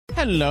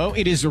Hello,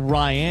 it is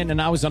Ryan,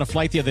 and I was on a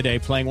flight the other day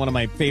playing one of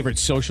my favorite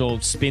social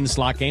spin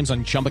slot games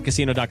on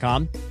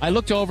ChumbaCasino.com. I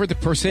looked over at the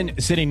person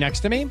sitting next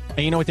to me, and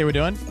you know what they were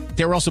doing?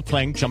 They were also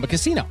playing Chumba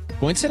Casino.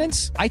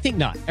 Coincidence? I think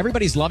not.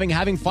 Everybody's loving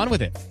having fun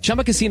with it.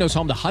 Chumba Casino is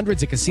home to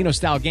hundreds of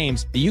casino-style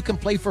games that you can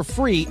play for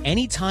free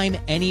anytime,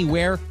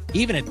 anywhere,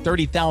 even at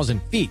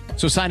 30,000 feet.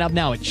 So sign up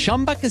now at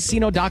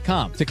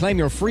ChumbaCasino.com to claim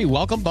your free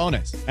welcome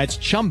bonus. That's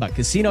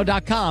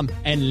ChumbaCasino.com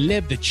and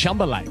live the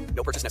Chumba life.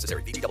 No purchase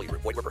necessary. VGW.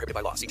 Void where prohibited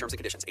by law. See terms and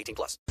conditions. 18+.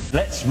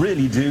 Let's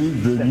really do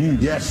the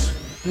news. Yes.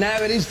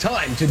 Now it is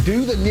time to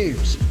do the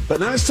news. But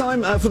now it's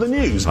time for the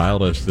news.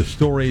 Piled us the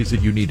stories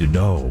that you need to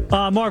know.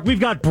 Mark, we've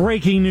got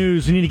breaking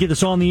news. We need to get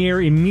this on the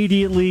air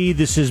immediately.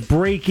 This is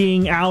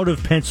breaking out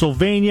of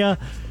Pennsylvania.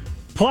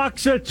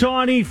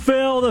 Puxatawny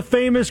Phil, the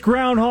famous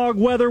groundhog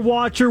weather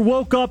watcher,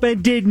 woke up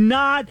and did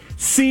not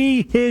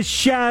see his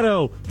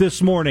shadow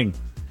this morning.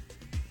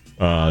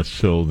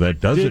 So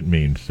that doesn't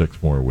mean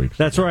 6 more weeks.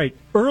 That's right.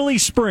 Early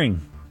spring.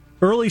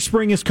 Early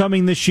spring is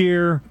coming this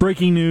year.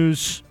 Breaking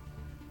news.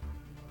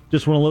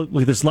 Just want to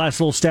look at this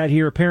last little stat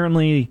here.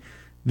 Apparently,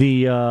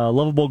 the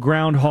lovable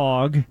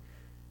groundhog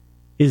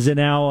is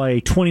now a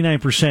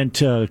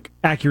 29%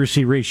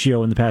 accuracy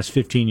ratio in the past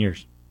 15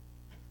 years.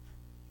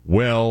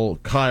 Well,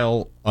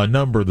 Kyle, a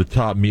number of the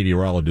top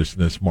meteorologists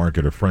in this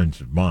market are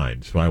friends of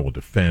mine, so I will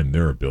defend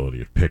their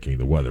ability of picking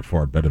the weather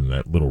far better than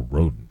that little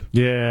rodent.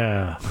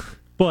 Yeah.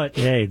 But,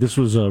 hey, this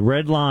was a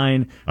red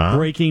line,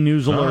 breaking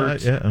news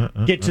alert.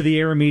 Get to the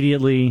air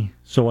immediately,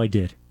 so I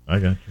did. I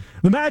got you.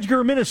 The Magic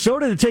are in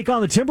Minnesota to take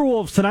on the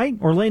Timberwolves tonight.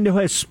 Orlando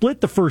has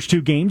split the first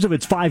 2 games of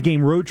its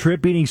 5-game road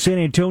trip, beating San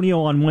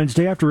Antonio on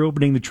Wednesday after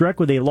opening the trek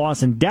with a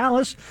loss in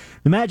Dallas.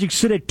 The Magic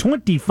sit at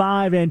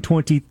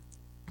 25-23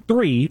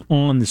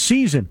 on the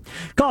season.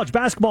 College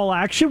basketball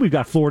action. We've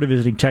got Florida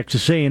visiting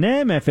Texas A&M,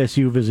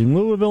 FSU visiting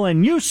Louisville,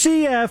 and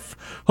UCF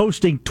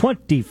hosting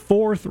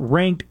 24th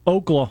ranked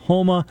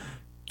Oklahoma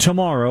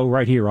tomorrow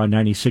right here on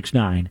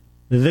 96.9.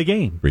 The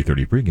Game.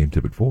 3:30 pregame,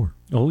 tip at 4.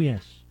 Oh,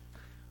 yes.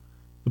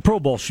 The Pro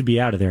Bowl should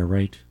be out of there,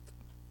 right?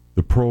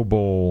 The Pro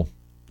Bowl.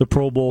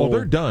 Oh,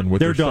 they're done with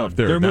their stuff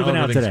there. They're moving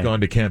out today. Everything's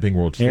gone to Camping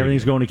World Stadium.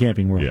 Everything's going to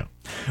Camping World. Yeah.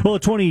 Well, the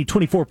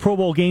 2024 Pro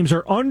Bowl games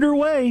are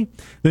underway.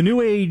 The new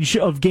age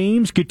of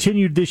games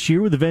continued this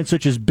year with events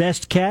such as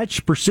Best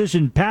Catch,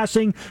 Precision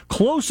Passing,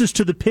 Closest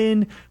to the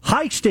Pin,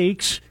 High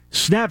Stakes,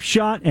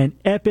 Snapshot, and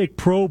Epic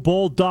Pro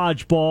Bowl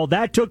Dodgeball.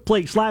 That took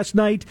place last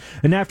night,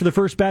 and after the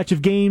first batch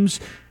of games,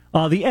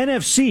 the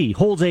NFC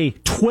holds a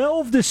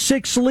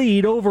 12-6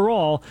 lead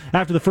overall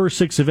after the first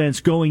 6 events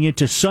going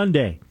into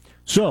Sunday.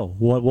 So,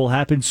 what will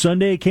happen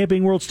Sunday at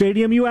Camping World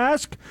Stadium, you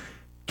ask?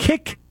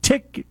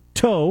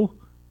 Kick-tack-toe,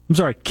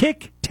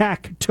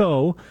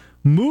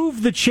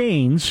 move the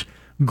chains,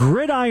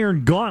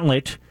 gridiron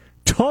gauntlet,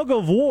 tug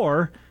of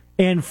war,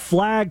 and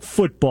flag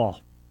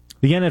football.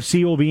 The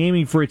NFC will be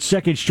aiming for its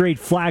second straight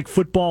flag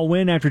football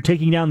win after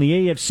taking down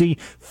the AFC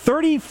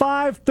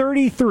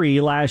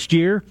 35-33 last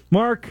year.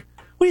 Mark,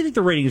 what do you think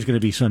the rating is going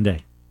to be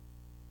Sunday?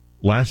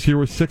 Last year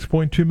was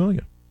 6.2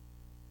 million.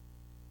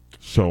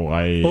 So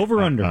over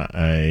under.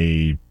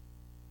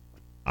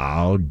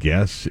 I'll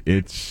guess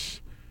it's.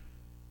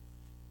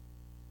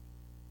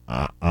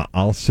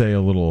 I'll say a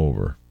little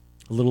over.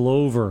 A little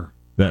over.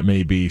 That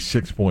may be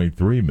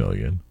 6.3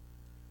 million.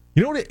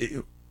 You know what?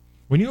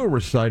 When you were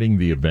reciting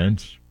the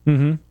events,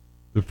 the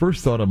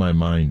first thought of my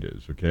mind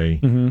is,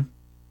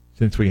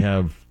 since we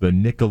have the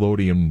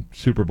Nickelodeon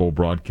Super Bowl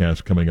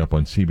broadcast coming up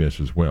on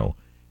CBS as well,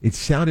 it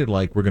sounded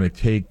like we're going to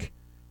take,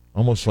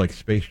 almost like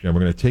Space Jam, we're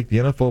going to take the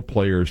NFL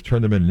players,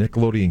 turn them into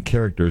Nickelodeon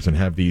characters, and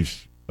have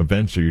these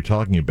events that you're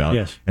talking about,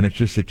 and it's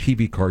just a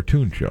TV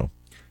cartoon show.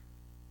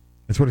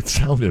 That's what it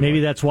sounded Maybe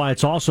like. that's why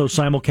it's also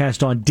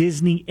simulcast on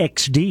Disney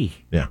XD.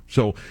 Yeah.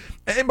 So,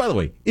 and by the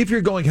way, if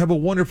you're going, have a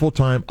wonderful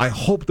time. I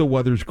hope the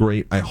weather's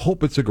great. I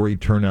hope it's a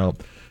great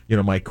turnout. You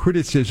know, my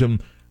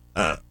criticism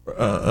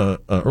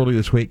early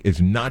this week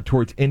is not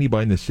towards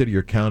anybody in the city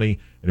or county.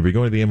 And if you're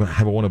going to the game,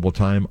 have a wonderful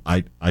time.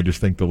 I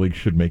just think the league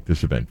should make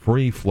this event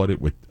free, flood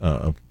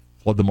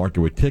the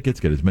market with tickets,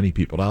 get as many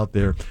people out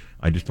there.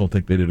 I just don't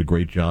think they did a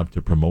great job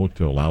to promote,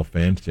 to allow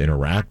fans to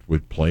interact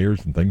with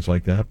players and things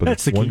like that. But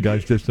that's it's one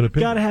guy's distant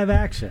opinion. Got to have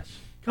access.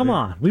 Come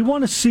on. We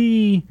want to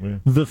see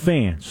the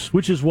fans,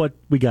 which is what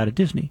we got at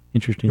Disney.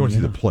 Interesting. You want to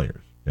see the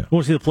players. Yeah. You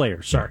want to see the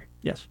players. Sorry.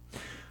 Yes.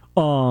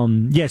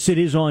 Yes, it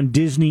is on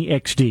Disney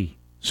XD.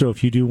 So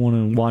if you do want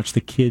to watch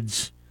the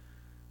kids'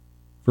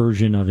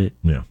 version of it.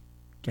 Yeah.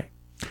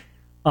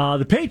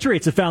 The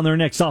Patriots have found their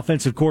next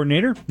offensive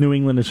coordinator. New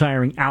England is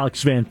hiring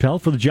Alex Van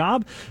Pelt for the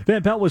job.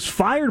 Van Pelt was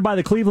fired by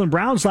the Cleveland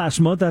Browns last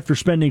month after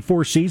spending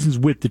 4 seasons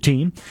with the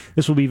team.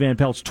 This will be Van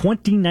Pelt's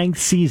 29th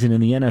season in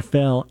the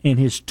NFL and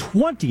his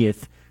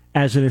 20th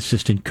as an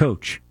assistant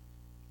coach.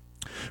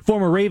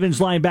 Former Ravens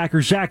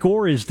linebacker Zach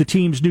Orr is the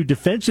team's new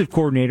defensive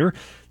coordinator.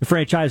 The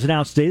franchise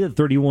announced today that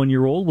the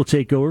 31-year-old will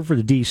take over for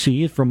the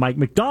DC from Mike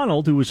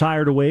McDonald, who was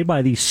hired away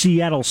by the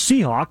Seattle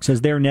Seahawks as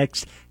their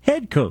next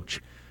head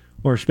coach.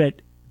 Orr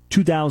spent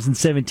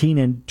 2017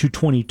 and to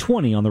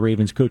 2020 on the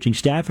Ravens coaching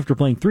staff after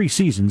playing 3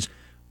 seasons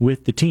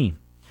with the team.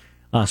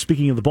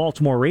 Speaking of the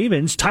Baltimore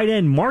Ravens, tight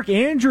end Mark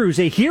Andrews,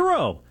 a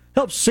hero,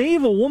 helped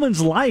save a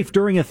woman's life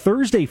during a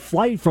Thursday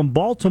flight from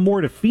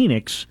Baltimore to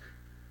Phoenix.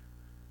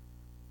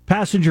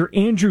 Passenger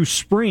Andrew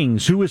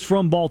Springs, who is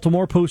from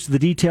Baltimore, posted the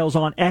details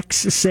on X,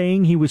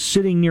 saying he was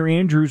sitting near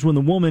Andrews when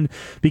the woman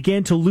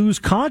began to lose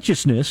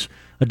consciousness.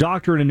 A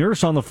doctor and a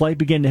nurse on the flight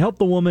began to help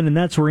the woman, and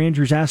that's where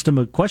Andrews asked him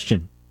a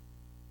question.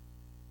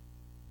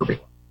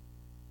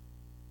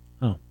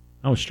 Oh,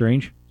 that was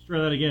strange. Let's try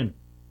that again.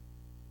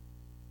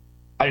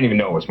 I didn't even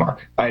know it was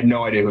Mark. I had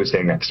no idea who was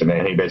sitting next to me,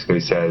 and he basically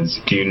says,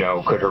 do you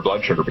know, could her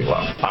blood sugar be low?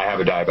 I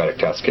have a diabetic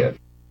test kit.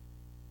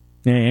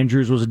 Yeah,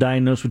 Andrews was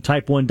diagnosed with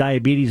type 1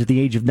 diabetes at the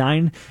age of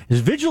 9.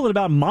 Is vigilant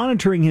about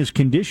monitoring his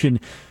condition.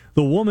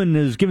 The woman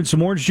is given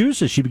some orange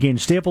juice as she began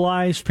to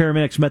stabilize.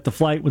 Paramedics met the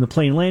flight when the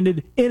plane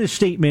landed. In a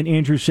statement,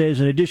 Andrews says,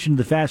 in addition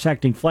to the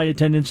fast-acting flight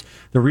attendants,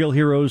 the real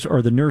heroes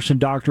are the nurse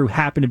and doctor who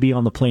happened to be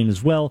on the plane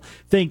as well.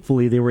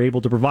 Thankfully, they were able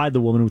to provide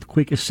the woman with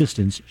quick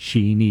assistance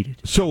she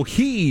needed. So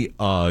he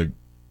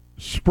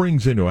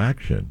springs into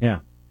action. Yeah.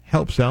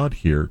 Helps out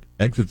here,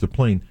 exits the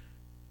plane.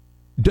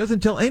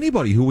 Doesn't tell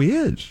anybody who he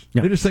is.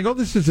 Yeah. They just think, oh,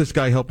 this is this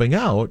guy helping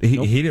out. He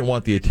didn't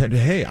want the attention.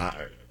 Hey,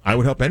 I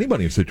would help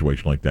anybody in a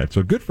situation like that.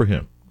 So good for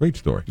him. Great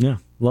story. Yeah,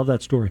 love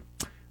that story.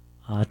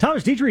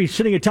 Thomas Dietrich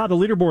sitting atop the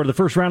leaderboard of the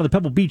first round of the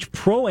Pebble Beach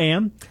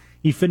Pro-Am.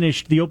 He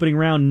finished the opening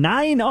round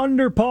 9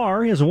 under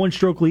par. He has a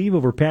one-stroke lead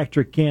over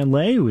Patrick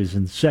Cantlay, who is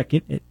in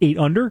second at 8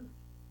 under.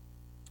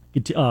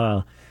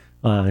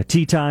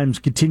 Tee times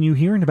continue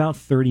here in about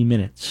 30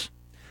 minutes.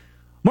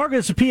 Mark,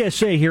 it's a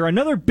PSA here.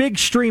 Another big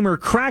streamer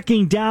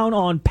cracking down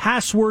on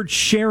password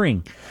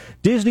sharing.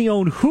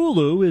 Disney-owned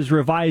Hulu is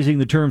revising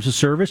the terms of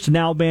service to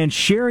now ban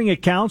sharing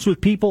accounts with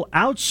people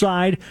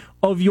outside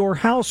of your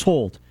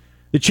household.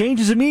 The change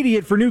is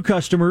immediate for new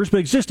customers, but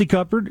existing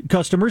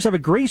customers have a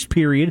grace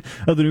period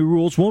of the new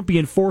rules won't be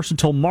enforced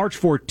until March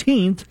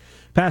 14th.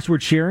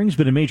 Password sharing has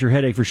been a major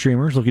headache for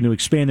streamers looking to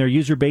expand their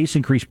user base,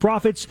 increase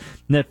profits.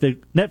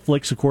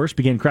 Netflix, of course,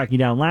 began cracking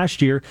down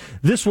last year.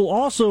 This will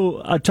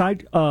also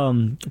charge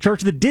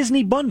the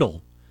Disney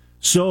bundle.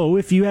 So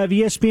if you have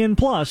ESPN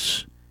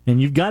Plus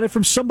and you've got it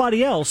from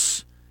somebody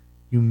else,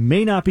 you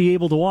may not be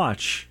able to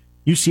watch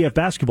UCF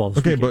basketball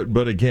this weekend.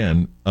 but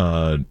again,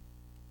 how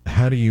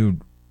do you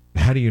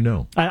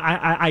know?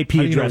 IP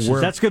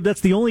addresses. That's good. That's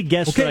the only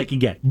guess that I can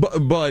get.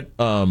 But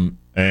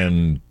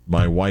and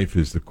my wife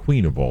is the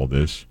queen of all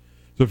this.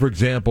 So, for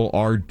example,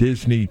 our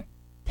Disney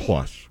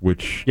Plus,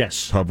 which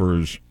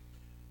covers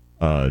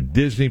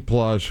Disney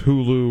Plus,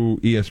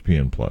 Hulu,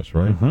 ESPN Plus,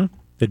 right? Mm-hmm.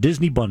 The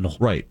Disney bundle.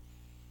 Right.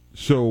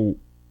 So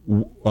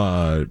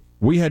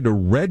we had to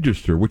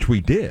register, which we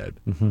did.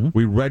 Mm-hmm.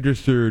 We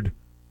registered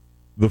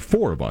the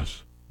 4 of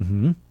us.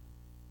 Mm-hmm.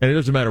 And it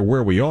doesn't matter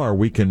where we are,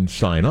 we can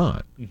sign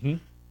on. Mm-hmm.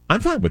 I'm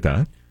fine with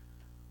that.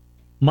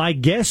 My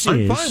guess is...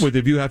 I'm fine with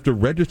if you have to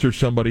register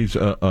somebody's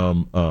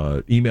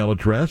email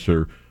address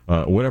or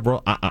whatever.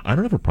 I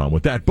don't have a problem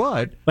with that.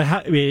 But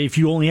if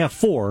you only have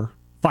 4,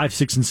 5,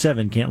 6, and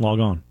 7 can't log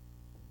on.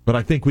 But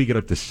I think we get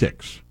up to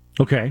 6.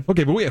 Okay.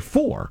 Okay, but we have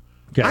 4.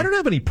 Okay. I don't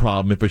have any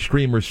problem if a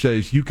streamer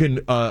says you can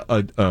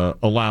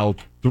allow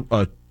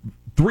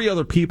 3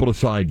 other people to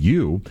side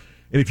you.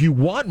 And if you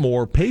want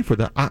more, pay for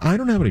that. I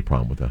don't have any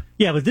problem with that.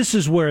 Yeah, but this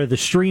is where the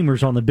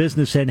streamers on the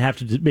business end have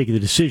to make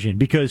the decision,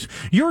 because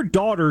your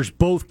daughters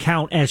both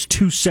count as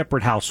 2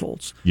 separate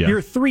households. Yeah.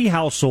 You're 3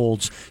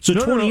 households. So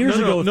 20 years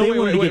ago, if they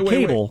wanted to get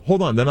cable...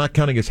 Hold on. They're not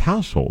counting as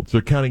households.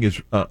 They're counting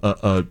as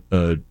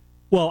I'm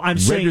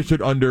saying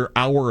registered under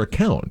our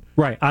account.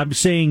 Right. I'm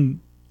saying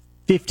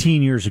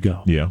 15 years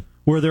ago. Yeah.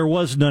 Where there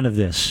was none of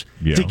this.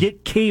 Yeah. To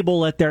get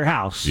cable at their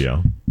house.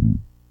 Yeah.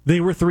 They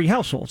were 3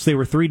 households. They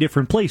were 3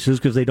 different places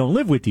because they don't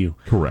live with you.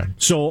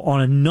 Correct. So on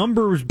a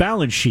numbers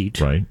balance sheet,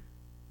 right,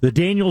 the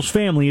Daniels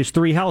family is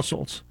 3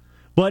 households.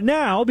 But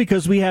now,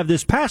 because we have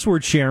this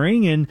password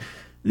sharing and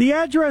the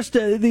address,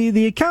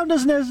 the account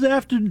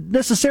doesn't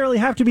necessarily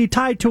have to be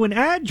tied to an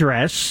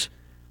address,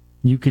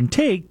 you can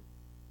take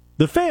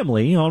the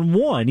family on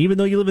one, even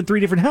though you live in 3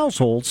 different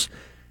households,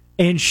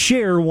 and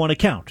share one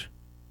account.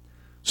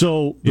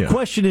 So the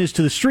question is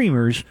to the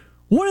streamers,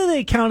 what do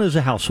they count as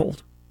a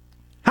household?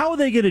 How are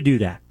they going to do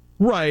that?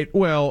 Right.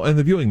 Well, and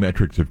the viewing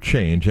metrics have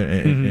changed,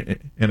 and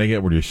I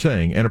get what you're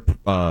saying. And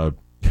the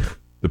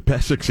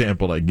best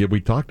example I give,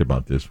 we talked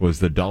about this, was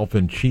the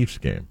Dolphin-Chiefs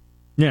game.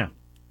 Yeah.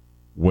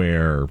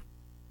 Where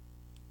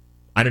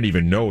I didn't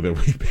even know that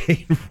we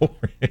paid for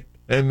it.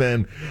 And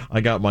then I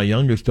got my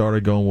youngest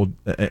daughter going, well,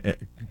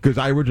 because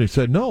I originally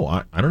said, no,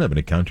 I don't have an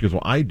account. She goes,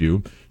 well, I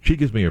do. She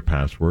gives me her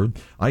password.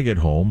 I get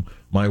home.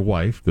 My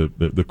wife,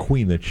 the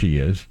queen that she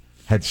is,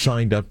 had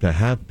signed up to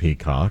have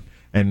Peacock.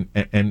 And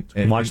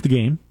watch the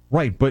game.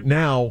 Right, but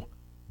now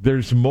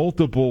there's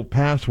multiple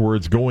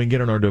passwords going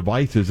in on our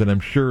devices, and I'm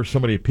sure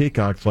somebody at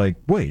Peacock's like,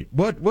 wait,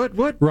 what?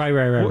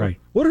 Right.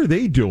 What are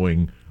they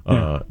doing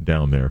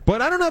down there?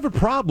 But I don't have a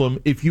problem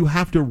if you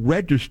have to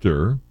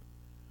register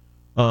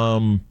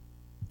 3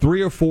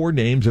 or 4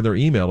 names and their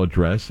email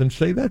address and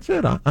say, that's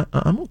it,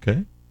 I'm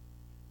okay.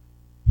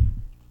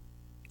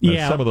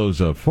 Yeah. Some of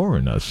those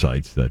foreign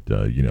sites that,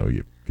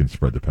 you can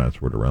spread the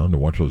password around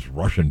and watch those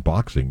Russian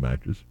boxing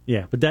matches.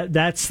 Yeah, but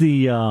that's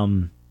the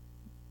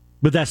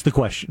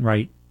question,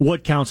 right?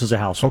 What counts as a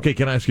household? Okay,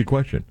 can I ask you a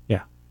question?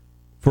 Yeah.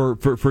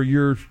 For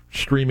your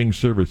streaming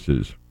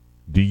services,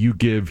 do you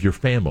give your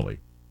family,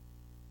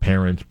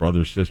 parents,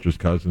 brothers, sisters,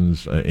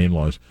 cousins,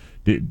 in-laws,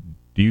 do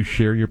you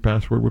share your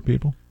password with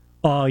people?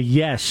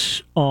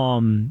 Yes.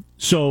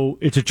 So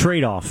it's a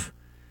trade-off.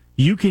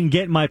 You can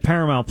get my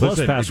Paramount Plus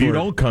password. If you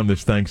don't come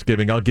this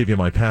Thanksgiving, I'll give you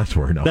my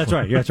password. No. That's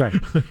right. It's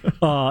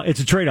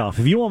a trade-off.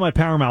 If you want my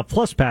Paramount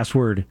Plus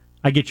password,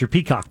 I get your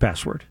Peacock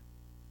password.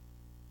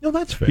 No,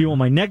 that's fair. If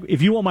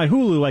you want my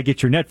Hulu, I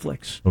get your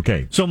Netflix.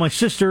 Okay. So my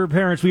sister,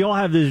 parents, we all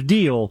have this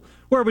deal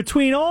where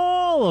between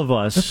all of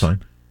us, that's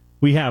fine.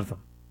 We have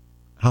them.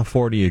 How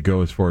far do you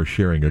go as far as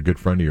sharing? A good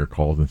friend of your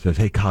calls and says,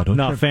 "Hey, Kyle, don't."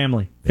 No,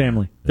 family.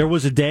 Yeah. There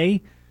was a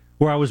day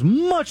where I was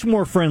much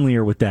more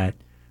friendlier with that,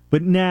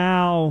 but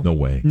now, no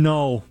way.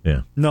 No.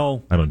 Yeah.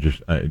 No. I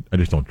just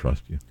don't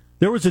trust you.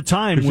 There was a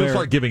time where you'll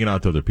start giving it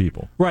out to other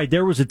people. Right.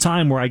 There was a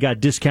time where I got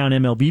discount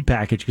MLB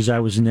package because I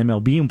was an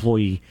MLB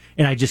employee,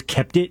 and I just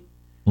kept it.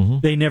 Mm-hmm.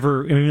 They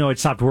never, even though I'd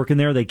stopped working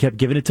there, they kept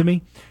giving it to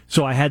me.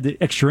 So I had the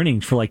extra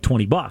innings for like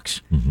 $20,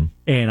 mm-hmm.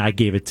 and I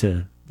gave it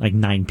to like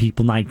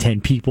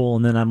 10 people,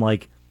 and then I'm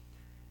like,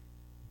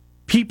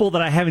 people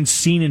that I haven't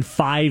seen in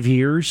 5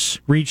 years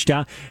reached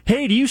out.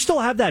 Hey, do you still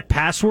have that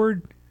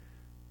password?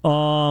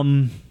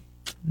 No,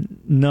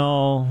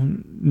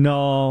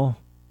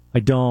 I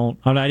don't.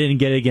 I didn't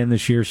get it again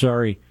this year.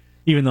 Sorry.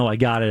 Even though I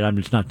got it, I'm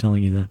just not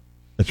telling you that.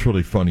 It's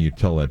really funny you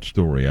tell that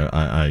story.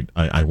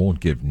 I won't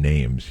give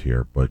names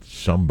here, but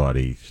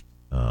somebody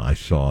I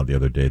saw the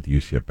other day at the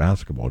UCF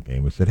basketball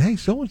game and said, "Hey,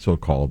 so-and-so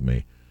called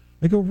me."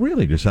 I go,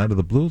 "Really? Just out of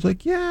the blue?" It's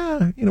like,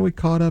 "Yeah, we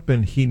caught up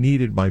and he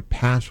needed my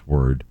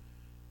password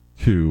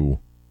to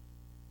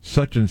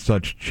such and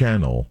such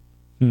channel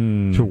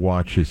to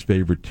watch his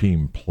favorite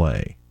team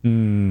play."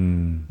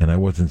 And I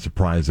wasn't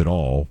surprised at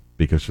all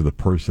because of the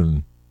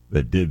person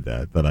that did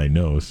that I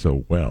know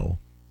so well.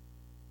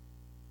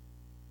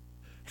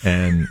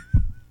 And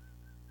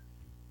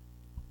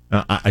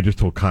I just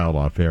told Kyle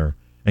off air,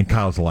 and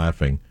Kyle's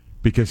laughing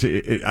because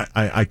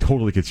I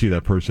totally could see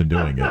that person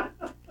doing it.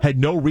 Had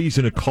no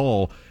reason to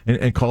call,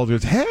 and calls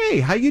and goes, "Hey,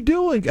 how you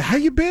doing? How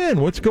you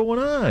been? What's going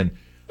on?"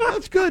 "Oh,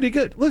 that's good.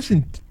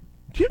 Listen,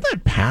 do you have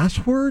that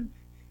password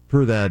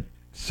for that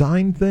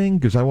sign thing?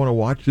 Because I want to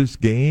watch this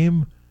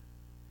game."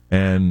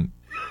 And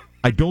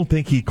I don't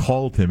think he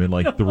called him in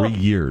like 3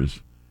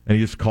 years. And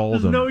he just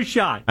called him. No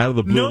shot. Out of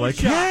the blue, no like,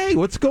 shot. "Hey,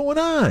 what's going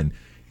on?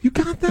 You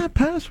got that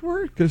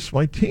password? Because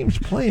my team's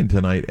playing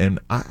tonight, and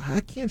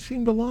I can't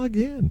seem to log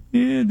in."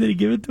 Yeah, did he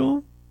give it to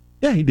him?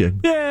 Yeah, he did.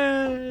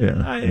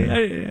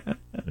 Yeah,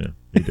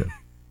 he did.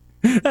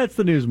 That's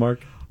the news, Mark.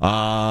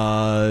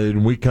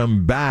 When we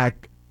come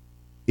back,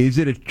 is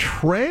it a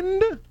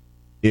trend?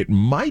 It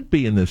might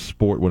be in this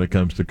sport when it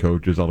comes to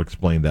coaches. I'll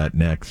explain that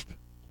next.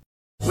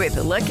 With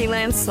the Lucky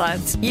Land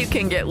Slots, you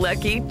can get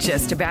lucky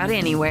just about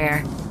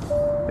anywhere.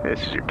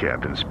 This is your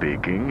captain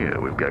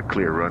speaking. We've got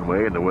clear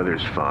runway and the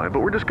weather's fine, but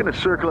we're just going to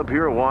circle up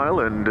here a while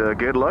and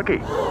get lucky.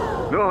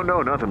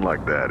 No, nothing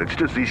like that. It's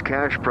just these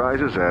cash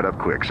prizes add up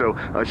quick. So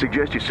I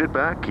suggest you sit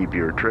back, keep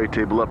your tray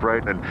table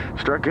upright, and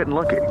start getting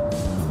lucky.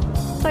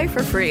 Play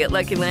for free at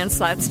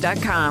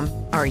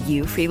LuckyLandSlots.com. Are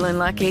you feeling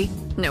lucky?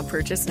 No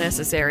purchase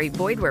necessary.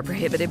 Void where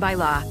prohibited by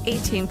law.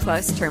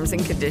 18+ terms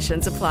and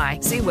conditions apply.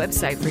 See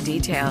website for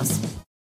details.